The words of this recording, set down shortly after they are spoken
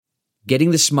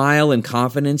Getting the smile and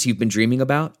confidence you've been dreaming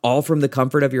about, all from the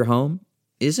comfort of your home,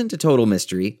 isn't a total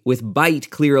mystery with Byte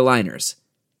clear aligners.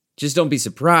 Just don't be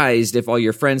surprised if all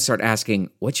your friends start asking,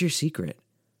 "What's your secret?"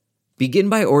 Begin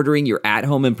by ordering your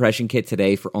at-home impression kit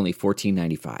today for only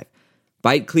 $14.95.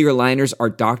 Byte clear aligners are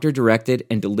doctor-directed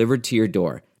and delivered to your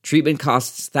door. Treatment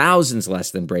costs thousands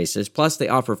less than braces, plus they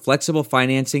offer flexible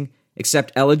financing,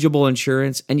 accept eligible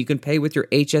insurance, and you can pay with your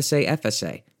HSA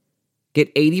FSA. Get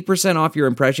 80% off your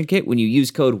impression kit when you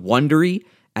use code WONDERY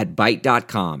at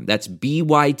Byte.com. That's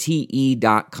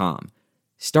BYTE.com.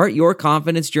 Start your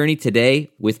confidence journey today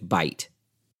with Byte.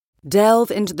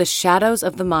 Delve into the shadows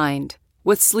of the mind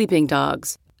with Sleeping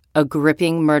Dogs, a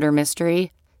gripping murder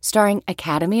mystery starring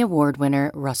Academy Award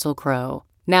winner Russell Crowe.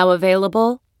 Now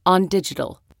available on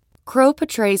digital. Crowe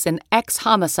portrays an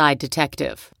ex-homicide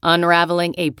detective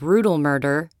unraveling a brutal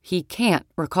murder he can't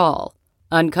recall.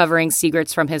 Uncovering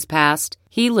secrets from his past,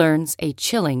 he learns a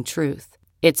chilling truth.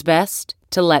 It's best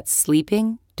to let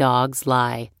sleeping dogs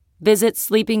lie. Visit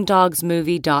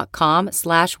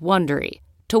sleepingdogsmovie.com/Wondery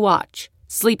to watch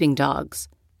Sleeping Dogs,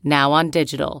 now on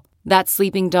digital. That's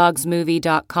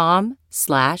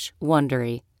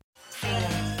sleepingdogsmovie.com/Wondery.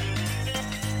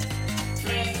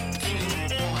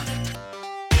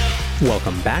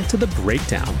 Welcome back to The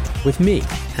Breakdown with me,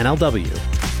 NLW.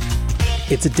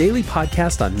 It's a daily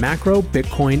podcast on macro,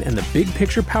 Bitcoin, and the big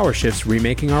picture power shifts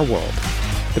remaking our world.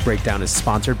 The Breakdown is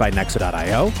sponsored by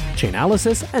Nexo.io,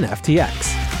 Chainalysis, and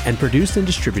FTX, and produced and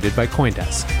distributed by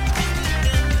CoinDesk.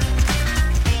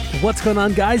 What's going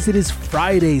on, guys? It is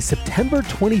Friday, September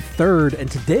 23rd, and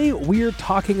today we are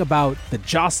talking about the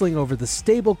jostling over the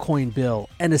stablecoin bill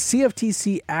and a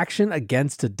CFTC action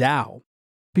against a DAO.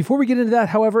 Before we get into that,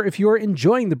 however, if you're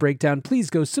enjoying The Breakdown, please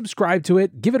go subscribe to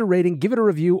it, give it a rating, give it a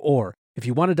review, or if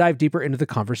you want to dive deeper into the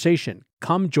conversation,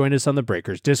 come join us on the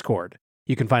Breakers Discord.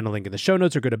 You can find a link in the show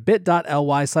notes or go to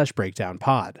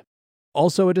bit.ly/breakdownpod.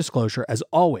 Also a disclosure, as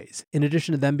always, in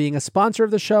addition to them being a sponsor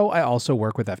of the show, I also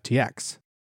work with FTX.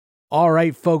 All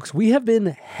right, folks, we have been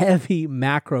heavy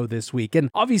macro this week, and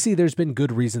obviously there's been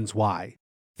good reasons why.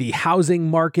 The housing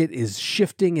market is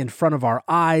shifting in front of our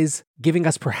eyes, giving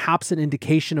us perhaps an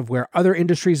indication of where other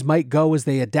industries might go as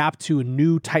they adapt to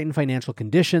new tightened financial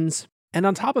conditions. And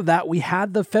on top of that, we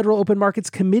had the Federal Open Markets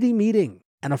Committee meeting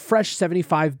and a fresh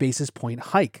 75 basis point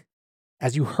hike.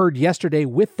 As you heard yesterday,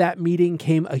 with that meeting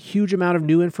came a huge amount of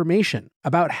new information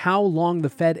about how long the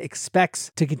Fed expects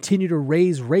to continue to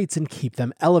raise rates and keep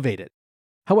them elevated.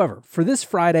 However, for this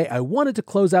Friday, I wanted to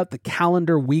close out the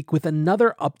calendar week with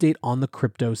another update on the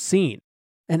crypto scene.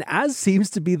 And as seems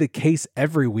to be the case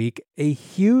every week, a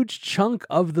huge chunk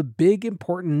of the big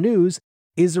important news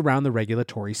is around the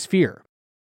regulatory sphere.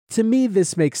 To me,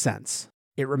 this makes sense.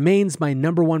 It remains my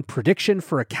number one prediction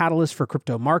for a catalyst for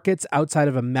crypto markets outside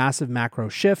of a massive macro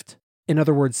shift. In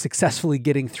other words, successfully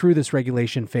getting through this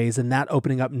regulation phase and that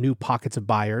opening up new pockets of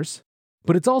buyers.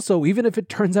 But it's also, even if it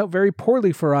turns out very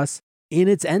poorly for us, in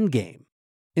its endgame.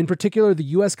 In particular, the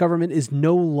US government is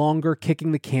no longer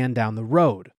kicking the can down the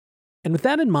road. And with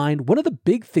that in mind, one of the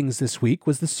big things this week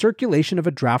was the circulation of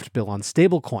a draft bill on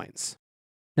stablecoins.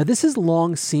 Now, this has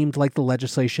long seemed like the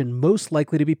legislation most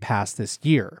likely to be passed this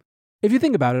year. If you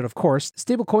think about it, of course,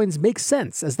 stablecoins make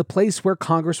sense as the place where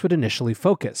Congress would initially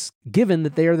focus, given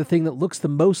that they are the thing that looks the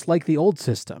most like the old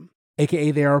system,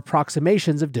 aka they are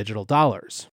approximations of digital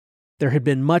dollars. There had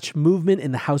been much movement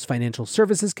in the House Financial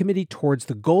Services Committee towards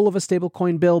the goal of a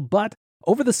stablecoin bill, but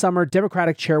over the summer,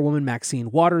 Democratic Chairwoman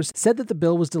Maxine Waters said that the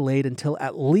bill was delayed until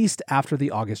at least after the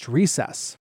August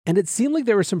recess. And it seemed like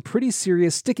there were some pretty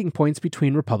serious sticking points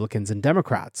between Republicans and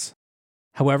Democrats.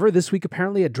 However, this week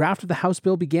apparently a draft of the House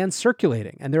bill began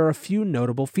circulating, and there are a few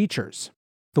notable features.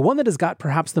 The one that has got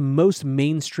perhaps the most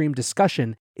mainstream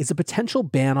discussion is a potential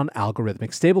ban on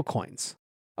algorithmic stablecoins.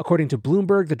 According to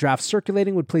Bloomberg, the draft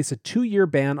circulating would place a 2-year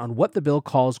ban on what the bill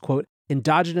calls, quote,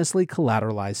 endogenously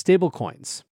collateralized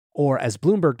stablecoins. Or, as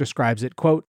Bloomberg describes it,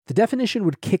 quote, the definition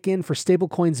would kick in for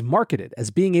stablecoins marketed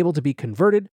as being able to be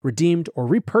converted, redeemed, or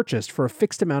repurchased for a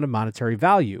fixed amount of monetary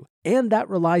value, and that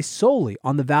rely solely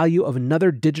on the value of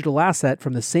another digital asset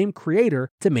from the same creator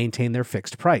to maintain their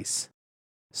fixed price.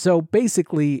 So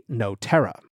basically, no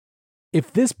Terra.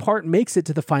 If this part makes it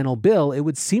to the final bill, it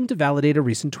would seem to validate a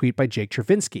recent tweet by Jake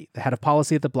Chervinsky, the head of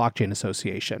policy at the Blockchain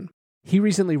Association. He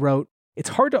recently wrote, "It's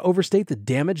hard to overstate the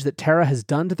damage that Terra has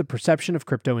done to the perception of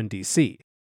crypto in DC.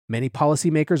 Many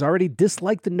policymakers already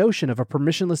dislike the notion of a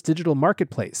permissionless digital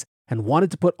marketplace and wanted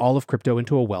to put all of crypto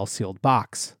into a well-sealed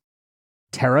box.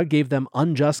 Terra gave them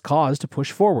unjust cause to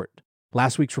push forward.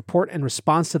 Last week's report and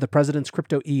response to the president's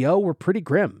crypto EO were pretty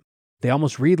grim. They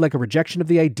almost read like a rejection of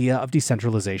the idea of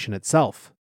decentralization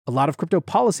itself. A lot of crypto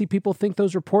policy people think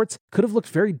those reports could have looked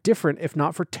very different if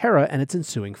not for Terra and its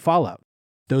ensuing fallout.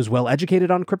 Those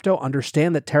well-educated on crypto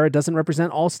understand that Terra doesn't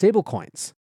represent all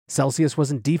stablecoins. Celsius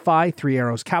wasn't DeFi, Three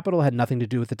Arrows Capital had nothing to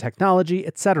do with the technology,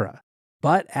 etc.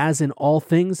 But as in all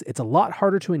things, it's a lot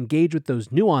harder to engage with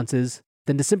those nuances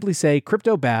than to simply say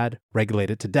crypto bad, regulate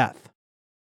it to death.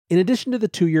 In addition to the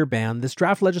 2-year ban, this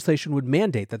draft legislation would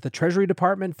mandate that the Treasury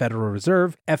Department, Federal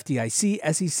Reserve, FDIC,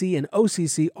 SEC, and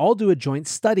OCC all do a joint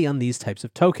study on these types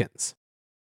of tokens.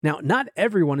 Now, not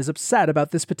everyone is upset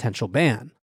about this potential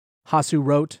ban. Hasu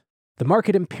wrote, "The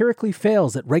market empirically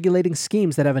fails at regulating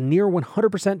schemes that have a near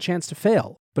 100% chance to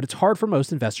fail, but it's hard for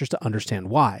most investors to understand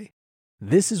why.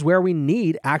 This is where we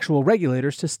need actual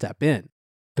regulators to step in.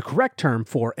 The correct term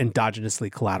for endogenously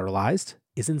collateralized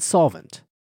is insolvent."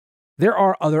 There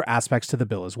are other aspects to the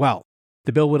bill as well.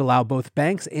 The bill would allow both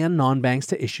banks and non-banks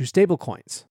to issue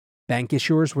stablecoins. Bank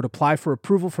issuers would apply for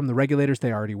approval from the regulators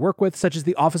they already work with, such as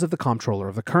the Office of the Comptroller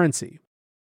of the Currency.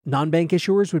 Non-bank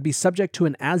issuers would be subject to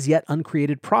an as-yet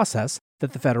uncreated process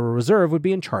that the Federal Reserve would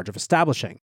be in charge of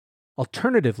establishing.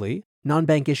 Alternatively,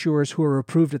 non-bank issuers who are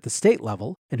approved at the state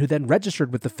level and who then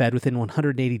registered with the Fed within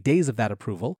 180 days of that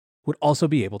approval would also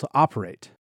be able to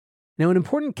operate. Now, an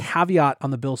important caveat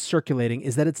on the bill circulating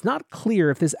is that it's not clear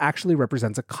if this actually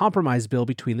represents a compromise bill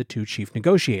between the two chief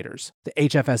negotiators, the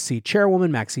HFSC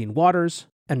chairwoman Maxine Waters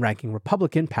and ranking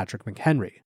Republican Patrick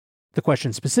McHenry. The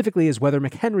question specifically is whether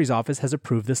McHenry's office has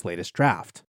approved this latest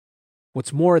draft.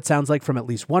 What's more, it sounds like from at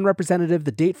least one representative,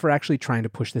 the date for actually trying to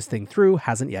push this thing through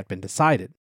hasn't yet been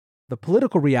decided. The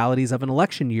political realities of an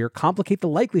election year complicate the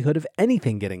likelihood of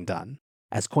anything getting done.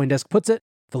 As CoinDesk puts it,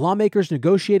 the lawmakers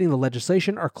negotiating the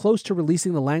legislation are close to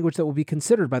releasing the language that will be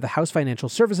considered by the House Financial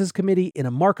Services Committee in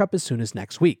a markup as soon as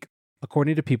next week,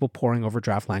 according to people poring over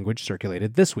draft language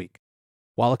circulated this week.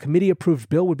 While a committee-approved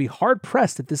bill would be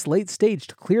hard-pressed at this late stage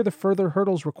to clear the further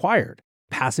hurdles required,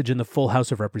 passage in the full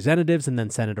House of Representatives and then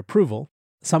Senate approval,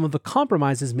 some of the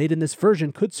compromises made in this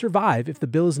version could survive if the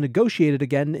bill is negotiated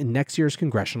again in next year's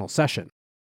congressional session.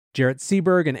 Jarrett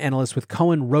Seaberg, an analyst with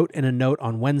Cohen, wrote in a note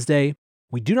on Wednesday,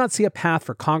 "We do not see a path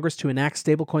for Congress to enact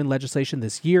stablecoin legislation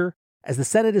this year, as the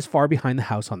Senate is far behind the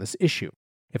House on this issue.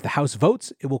 If the House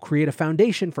votes, it will create a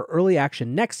foundation for early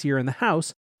action next year in the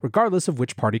House, regardless of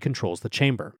which party controls the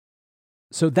chamber."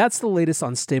 So that's the latest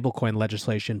on stablecoin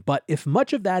legislation, but if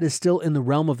much of that is still in the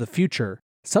realm of the future,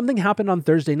 something happened on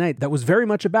Thursday night that was very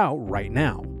much about right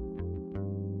now.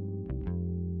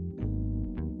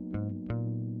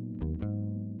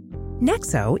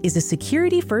 Nexo is a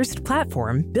security-first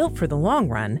platform built for the long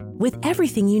run with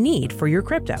everything you need for your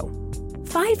crypto.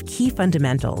 5 key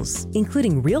fundamentals,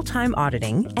 including real-time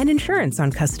auditing and insurance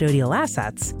on custodial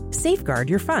assets,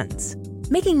 safeguard your funds,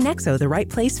 making Nexo the right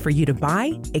place for you to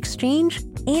buy, exchange,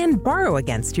 and borrow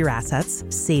against your assets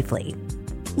safely.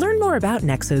 Learn more about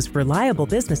Nexo's reliable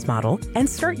business model and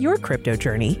start your crypto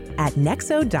journey at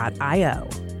nexo.io.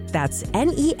 That's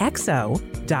NEXO.io.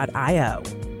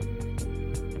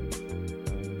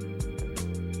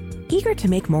 Eager to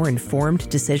make more informed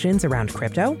decisions around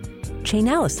crypto?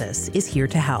 Chainalysis is here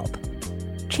to help.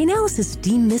 Chainalysis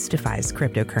demystifies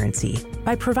cryptocurrency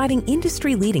by providing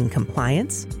industry-leading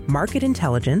compliance, market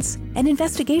intelligence, and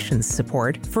investigations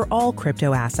support for all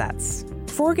crypto assets.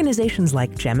 For organizations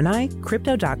like Gemini,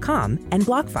 Crypto.com, and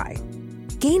BlockFi.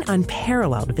 Gain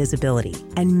unparalleled visibility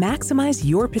and maximize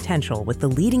your potential with the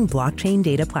leading blockchain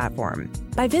data platform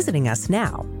by visiting us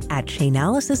now at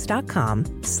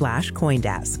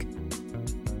chainalysis.com/Coindesk.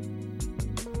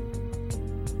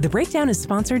 The breakdown is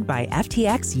sponsored by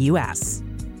FTX US.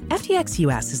 FTX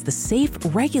US is the safe,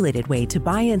 regulated way to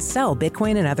buy and sell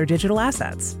Bitcoin and other digital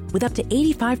assets, with up to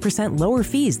 85% lower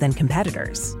fees than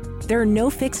competitors. There are no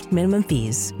fixed minimum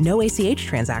fees, no ACH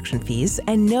transaction fees,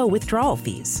 and no withdrawal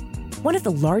fees. One of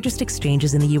the largest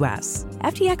exchanges in the US,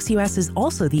 FTX US is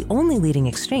also the only leading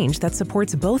exchange that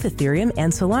supports both Ethereum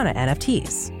and Solana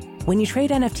NFTs. When you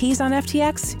trade NFTs on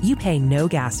FTX, you pay no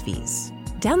gas fees.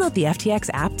 Download the FTX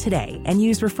app today and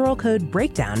use referral code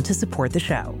BREAKDOWN to support the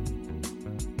show.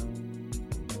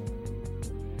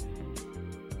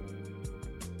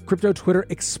 Crypto Twitter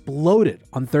exploded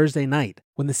on Thursday night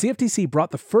when the CFTC brought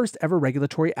the first ever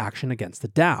regulatory action against the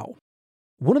DAO.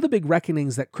 One of the big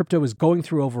reckonings that crypto is going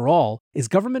through overall is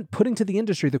government putting to the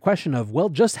industry the question of, well,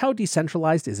 just how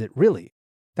decentralized is it really?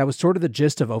 That was sort of the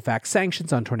gist of OFAC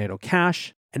sanctions on Tornado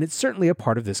Cash, and it's certainly a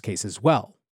part of this case as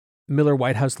well. Miller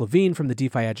Whitehouse Levine from the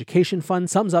DeFi Education Fund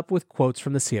sums up with quotes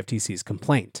from the CFTC's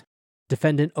complaint.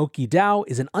 Defendant Oki DAO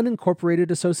is an unincorporated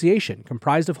association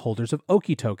comprised of holders of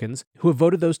Oki tokens who have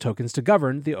voted those tokens to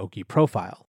govern the Oki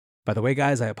profile. By the way,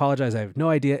 guys, I apologize. I have no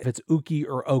idea if it's Uki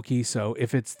or Oki, so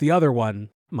if it's the other one,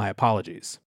 My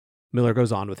apologies. Miller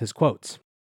goes on with his quotes.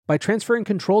 By transferring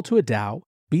control to a DAO,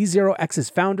 B0X's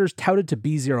founders touted to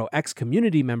B0X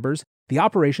community members the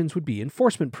operations would be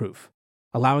enforcement-proof,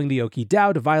 allowing the Oki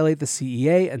DAO to violate the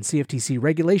CEA and CFTC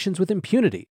regulations with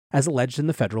impunity, as alleged in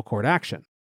the federal court action.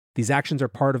 These actions are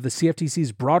part of the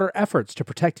CFTC's broader efforts to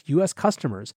protect U.S.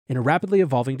 customers in a rapidly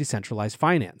evolving decentralized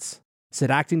finance, said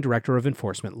Acting Director of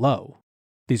Enforcement Lowe.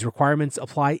 These requirements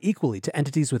apply equally to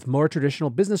entities with more traditional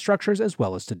business structures as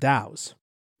well as to DAOs.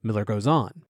 Miller goes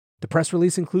on. The press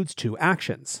release includes 2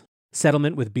 actions.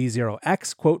 Settlement with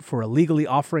B0X, quote, for illegally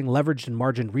offering leveraged and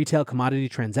margined retail commodity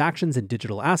transactions in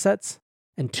digital assets,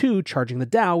 and 2, charging the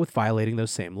DAO with violating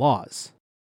those same laws.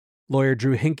 Lawyer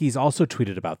Drew Hinkes also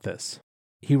tweeted about this.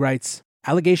 He writes,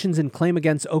 allegations in claim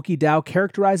against Oki DAO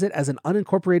characterize it as an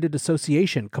unincorporated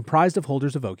association comprised of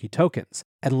holders of Oki tokens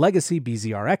and legacy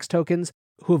BZRX tokens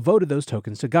who have voted those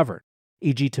tokens to govern,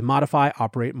 e.g. to modify,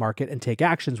 operate, market, and take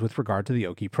actions with regard to the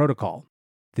Oki protocol.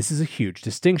 This is a huge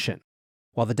distinction.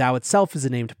 While the DAO itself is a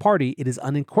named party, it is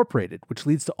unincorporated, which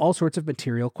leads to all sorts of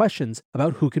material questions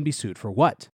about who can be sued for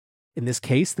what. In this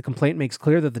case, the complaint makes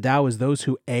clear that the DAO is those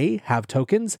who A, have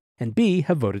tokens, and B,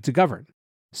 have voted to govern.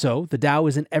 So, the DAO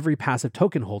isn't every passive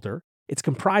token holder, it's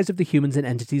comprised of the humans and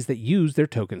entities that use their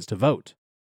tokens to vote.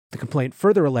 The complaint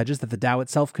further alleges that the DAO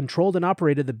itself controlled and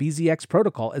operated the BZX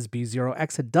protocol as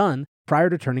B0X had done prior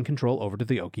to turning control over to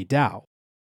the Oki DAO.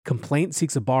 Complaint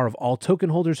seeks a bar of all token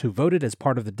holders who voted as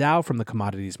part of the DAO from the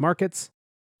commodities markets.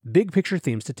 Big picture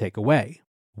themes to take away.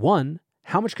 1.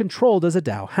 How much control does a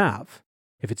DAO have?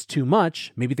 If it's too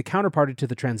much, maybe the counterparty to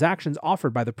the transactions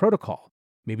offered by the protocol.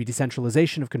 Maybe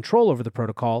decentralization of control over the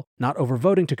protocol, not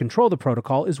overvoting to control the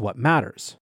protocol, is what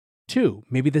matters. 2.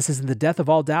 Maybe this isn't the death of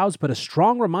all DAOs, but a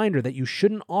strong reminder that you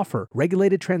shouldn't offer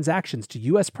regulated transactions to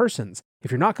U.S. persons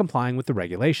if you're not complying with the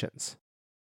regulations.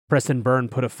 Preston Byrne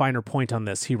put a finer point on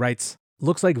this. He writes,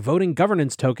 looks like voting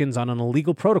governance tokens on an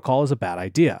illegal protocol is a bad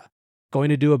idea. Going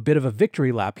to do a bit of a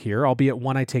victory lap here, albeit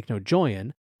one I take no joy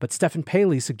in, but Stephen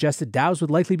Paley suggested DAOs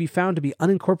would likely be found to be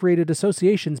unincorporated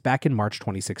associations back in March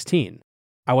 2016.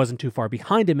 I wasn't too far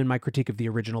behind him in my critique of the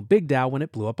original Big DAO when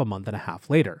it blew up a month and a half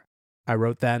later. I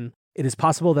wrote then, it is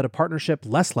possible that a partnership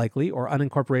less likely or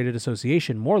unincorporated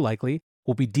association more likely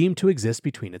will be deemed to exist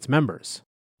between its members.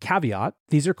 Caveat,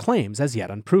 these are claims as yet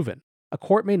unproven. A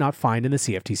court may not find in the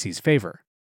CFTC's favor.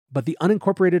 But the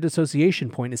unincorporated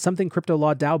association point is something crypto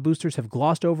law DAO boosters have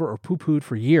glossed over or poo-pooed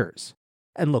for years.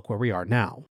 And look where we are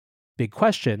now. Big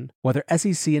question, whether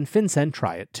SEC and FinCEN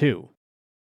try it too.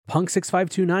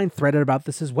 Punk6529 threaded about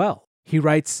this as well. He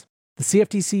writes, the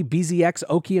CFTC BZX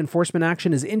Oki enforcement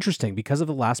action is interesting because of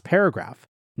the last paragraph,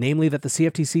 namely that the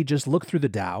CFTC just looked through the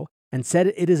DAO and said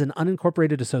it is an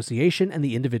unincorporated association and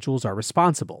the individuals are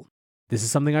responsible. This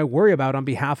is something I worry about on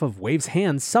behalf of Wave's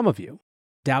hands, some of you.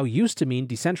 DAO used to mean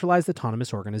decentralized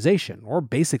autonomous organization, or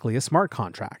basically a smart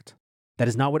contract. That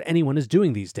is not what anyone is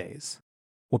doing these days.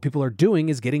 What people are doing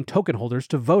is getting token holders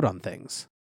to vote on things.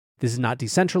 This is not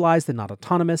decentralized and not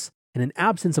autonomous, and in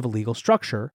absence of a legal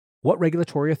structure, what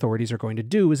regulatory authorities are going to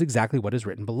do is exactly what is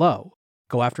written below.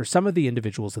 Go after some of the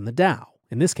individuals in the DAO,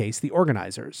 in this case, the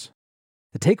organizers.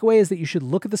 The takeaway is that you should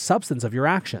look at the substance of your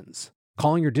actions.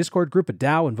 Calling your Discord group a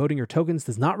DAO and voting your tokens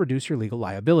does not reduce your legal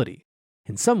liability.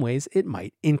 In some ways, it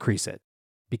might increase it.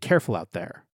 Be careful out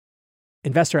there.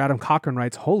 Investor Adam Cochran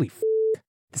writes, holy f***,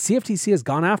 the CFTC has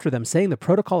gone after them saying the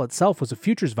protocol itself was a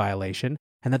futures violation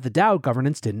and that the DAO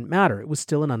governance didn't matter. It was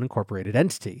still an unincorporated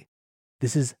entity.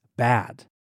 This is bad.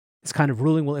 This kind of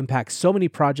ruling will impact so many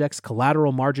projects,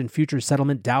 collateral margin futures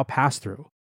settlement DAO pass-through.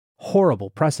 Horrible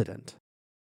precedent.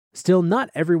 Still, not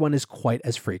everyone is quite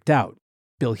as freaked out.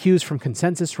 Bill Hughes from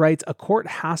Consensus writes, a court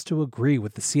has to agree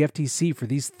with the CFTC for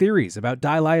these theories about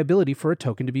DAO liability for a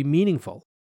token to be meaningful.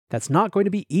 That's not going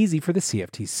to be easy for the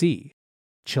CFTC.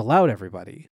 Chill out,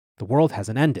 everybody. The world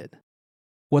hasn't ended.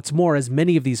 What's more, as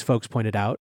many of these folks pointed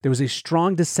out, there was a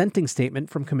strong dissenting statement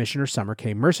from Commissioner Summer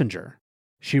K. Mersinger.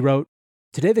 She wrote,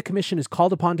 today the Commission is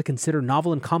called upon to consider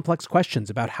novel and complex questions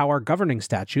about how our governing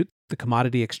statute, the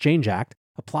Commodity Exchange Act,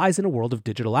 applies in a world of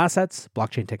digital assets,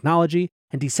 blockchain technology,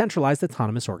 and decentralized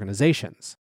autonomous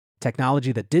organizations.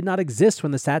 Technology that did not exist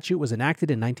when the statute was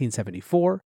enacted in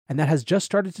 1974, and that has just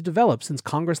started to develop since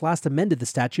Congress last amended the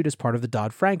statute as part of the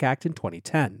Dodd-Frank Act in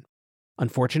 2010.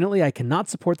 Unfortunately, I cannot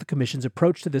support the Commission's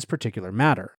approach to this particular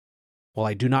matter. While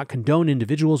I do not condone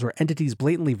individuals or entities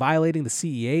blatantly violating the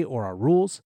CEA or our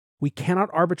rules, we cannot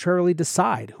arbitrarily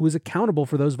decide who is accountable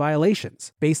for those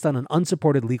violations based on an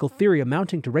unsupported legal theory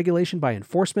amounting to regulation by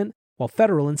enforcement while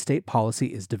federal and state policy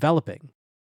is developing.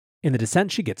 In the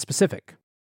dissent, she gets specific.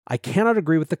 I cannot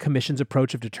agree with the Commission's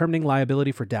approach of determining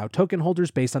liability for DAO token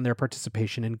holders based on their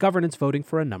participation in governance voting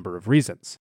for a number of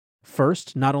reasons.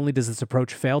 First, not only does this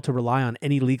approach fail to rely on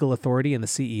any legal authority in the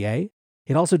CEA,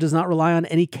 it also does not rely on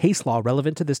any case law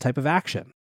relevant to this type of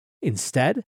action.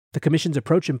 Instead, the Commission's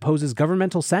approach imposes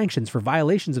governmental sanctions for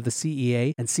violations of the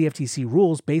CEA and CFTC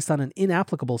rules based on an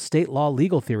inapplicable state law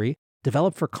legal theory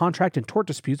developed for contract and tort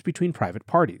disputes between private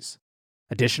parties.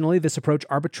 Additionally, this approach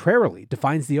arbitrarily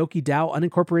defines the Oki DAO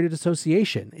Unincorporated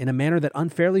Association in a manner that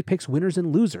unfairly picks winners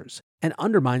and losers and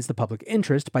undermines the public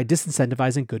interest by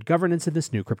disincentivizing good governance in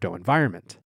this new crypto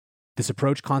environment. This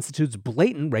approach constitutes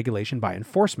blatant regulation by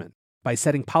enforcement, by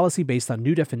setting policy based on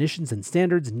new definitions and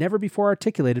standards never before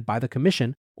articulated by the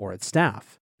Commission or its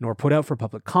staff, nor put out for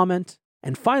public comment.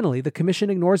 And finally, the Commission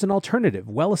ignores an alternative,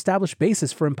 well-established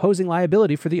basis for imposing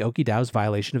liability for the Oki DAO's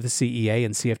violation of the CEA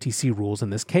and CFTC rules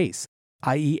in this case,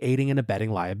 i.e. aiding and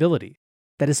abetting liability,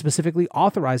 that is specifically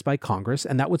authorized by Congress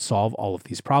and that would solve all of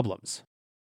these problems.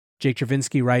 Jake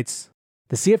Chervinsky writes,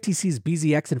 the CFTC's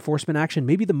BZX enforcement action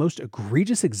may be the most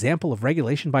egregious example of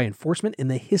regulation by enforcement in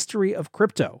the history of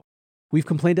crypto. We've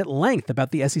complained at length about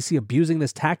the SEC abusing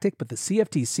this tactic, but the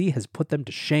CFTC has put them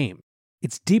to shame.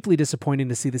 It's deeply disappointing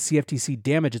to see the CFTC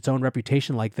damage its own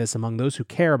reputation like this among those who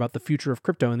care about the future of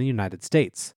crypto in the United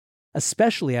States,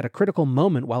 especially at a critical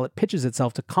moment while it pitches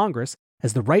itself to Congress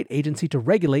as the right agency to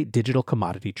regulate digital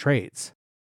commodity trades.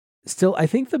 Still, I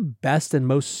think the best and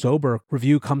most sober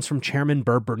review comes from Chairman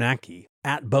Burr Bernanke,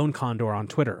 at Bone Condor on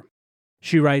Twitter.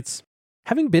 She writes,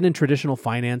 having been in traditional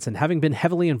finance and having been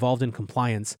heavily involved in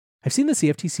compliance, I've seen the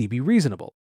CFTC be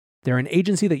reasonable. They're an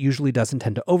agency that usually doesn't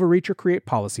tend to overreach or create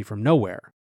policy from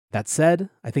nowhere. That said,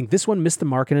 I think this one missed the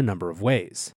mark in a number of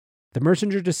ways. The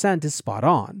Mersinger dissent is spot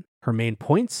on. Her main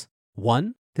points: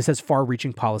 1, this has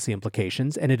far-reaching policy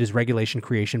implications, and it is regulation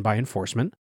creation by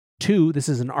enforcement. 2, this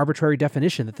is an arbitrary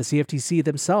definition that the CFTC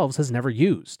themselves has never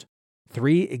used.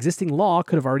 3, existing law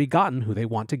could have already gotten who they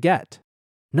want to get.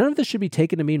 None of this should be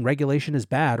taken to mean regulation is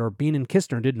bad or Bean and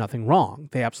Kistner did nothing wrong.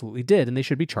 They absolutely did, and they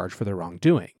should be charged for their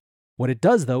wrongdoing. What it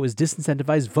does, though, is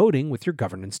disincentivize voting with your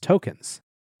governance tokens.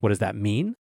 What does that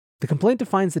mean? The complaint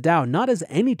defines the DAO not as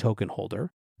any token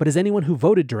holder, but as anyone who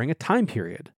voted during a time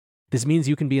period. This means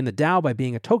you can be in the DAO by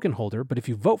being a token holder, but if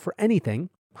you vote for anything,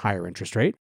 higher interest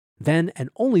rate, then and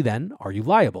only then are you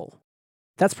liable.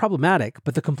 That's problematic,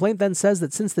 but the complaint then says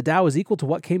that since the DAO is equal to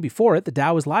what came before it, the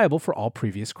DAO is liable for all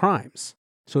previous crimes.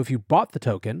 So if you bought the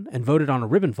token and voted on a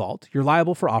ribbon vault, you're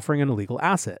liable for offering an illegal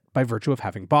asset by virtue of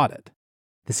having bought it.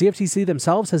 The CFTC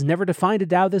themselves has never defined a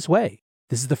DAO this way.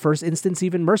 This is the first instance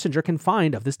even Mersinger can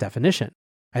find of this definition.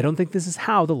 I don't think this is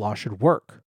how the law should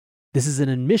work. This is an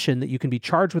admission that you can be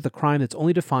charged with a crime that's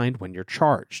only defined when you're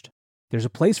charged. There's a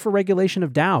place for regulation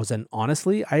of DAOs, and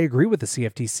honestly, I agree with the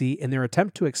CFTC in their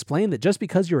attempt to explain that just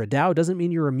because you're a DAO doesn't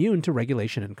mean you're immune to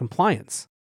regulation and compliance.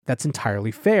 That's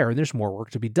entirely fair, and there's more work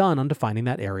to be done on defining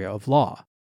that area of law.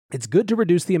 It's good to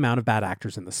reduce the amount of bad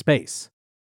actors in the space.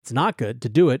 It's not good to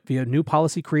do it via new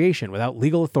policy creation without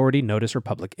legal authority, notice, or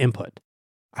public input.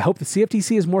 I hope the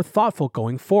CFTC is more thoughtful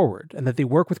going forward, and that they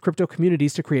work with crypto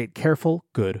communities to create careful,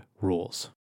 good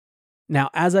rules. Now,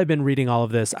 as I've been reading all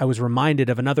of this, I was reminded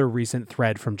of another recent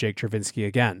thread from Jake Chervinsky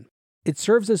again. It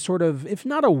serves as sort of, if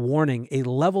not a warning, a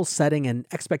level setting and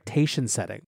expectation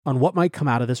setting on what might come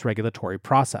out of this regulatory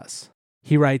process.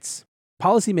 He writes,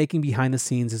 policymaking behind the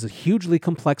scenes is a hugely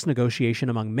complex negotiation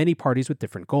among many parties with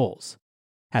different goals.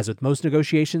 As with most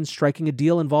negotiations, striking a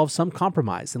deal involves some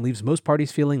compromise and leaves most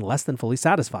parties feeling less than fully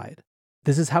satisfied.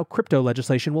 This is how crypto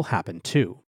legislation will happen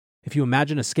too. If you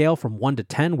imagine a scale from 1 to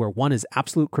 10 where 1 is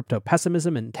absolute crypto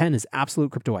pessimism and 10 is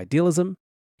absolute crypto idealism,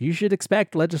 you should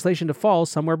expect legislation to fall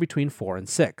somewhere between 4 and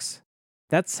 6.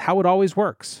 That's how it always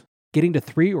works. Getting to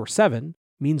 3 or 7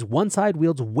 means one side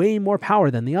wields way more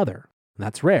power than the other.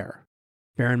 That's rare.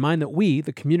 Bear in mind that we,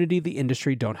 the community, the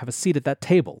industry, don't have a seat at that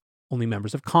table. Only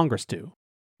members of Congress do.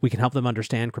 We can help them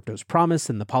understand crypto's promise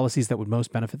and the policies that would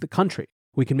most benefit the country.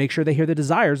 We can make sure they hear the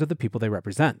desires of the people they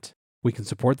represent. We can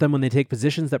support them when they take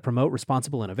positions that promote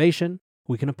responsible innovation.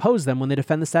 We can oppose them when they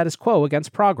defend the status quo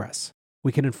against progress.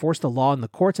 We can enforce the law in the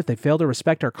courts if they fail to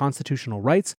respect our constitutional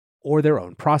rights or their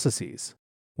own processes.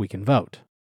 We can vote.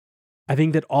 I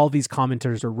think that all these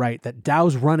commenters are right that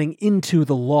DAOs running into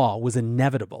the law was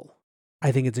inevitable.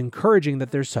 I think it's encouraging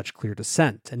that there's such clear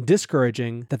dissent, and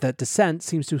discouraging that that dissent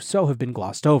seems to so have been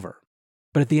glossed over.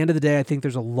 But at the end of the day, I think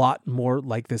there's a lot more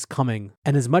like this coming,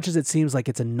 and as much as it seems like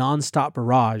it's a non-stop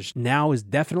barrage, now is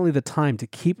definitely the time to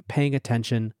keep paying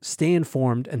attention, stay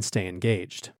informed, and stay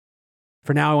engaged.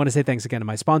 For now, I want to say thanks again to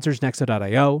my sponsors,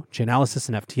 Nexo.io, Chainalysis,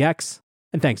 and FTX,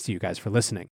 and thanks to you guys for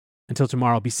listening. Until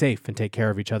tomorrow, be safe and take care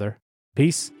of each other.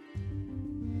 Peace.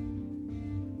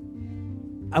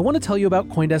 I want to tell you about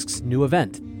CoinDesk's new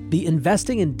event, the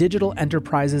Investing in Digital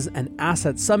Enterprises and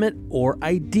Asset Summit, or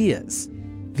IDEAS.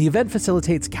 The event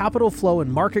facilitates capital flow and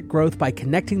market growth by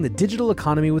connecting the digital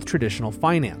economy with traditional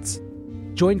finance.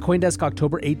 Join CoinDesk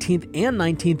October 18th and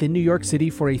 19th in New York City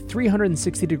for a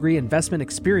 360-degree investment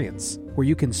experience where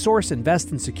you can source,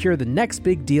 invest, and secure the next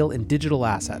big deal in digital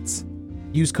assets.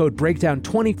 Use code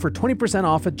BREAKDOWN20 for 20%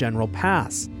 off a general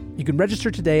pass. You can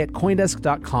register today at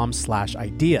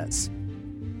CoinDesk.com/ideas.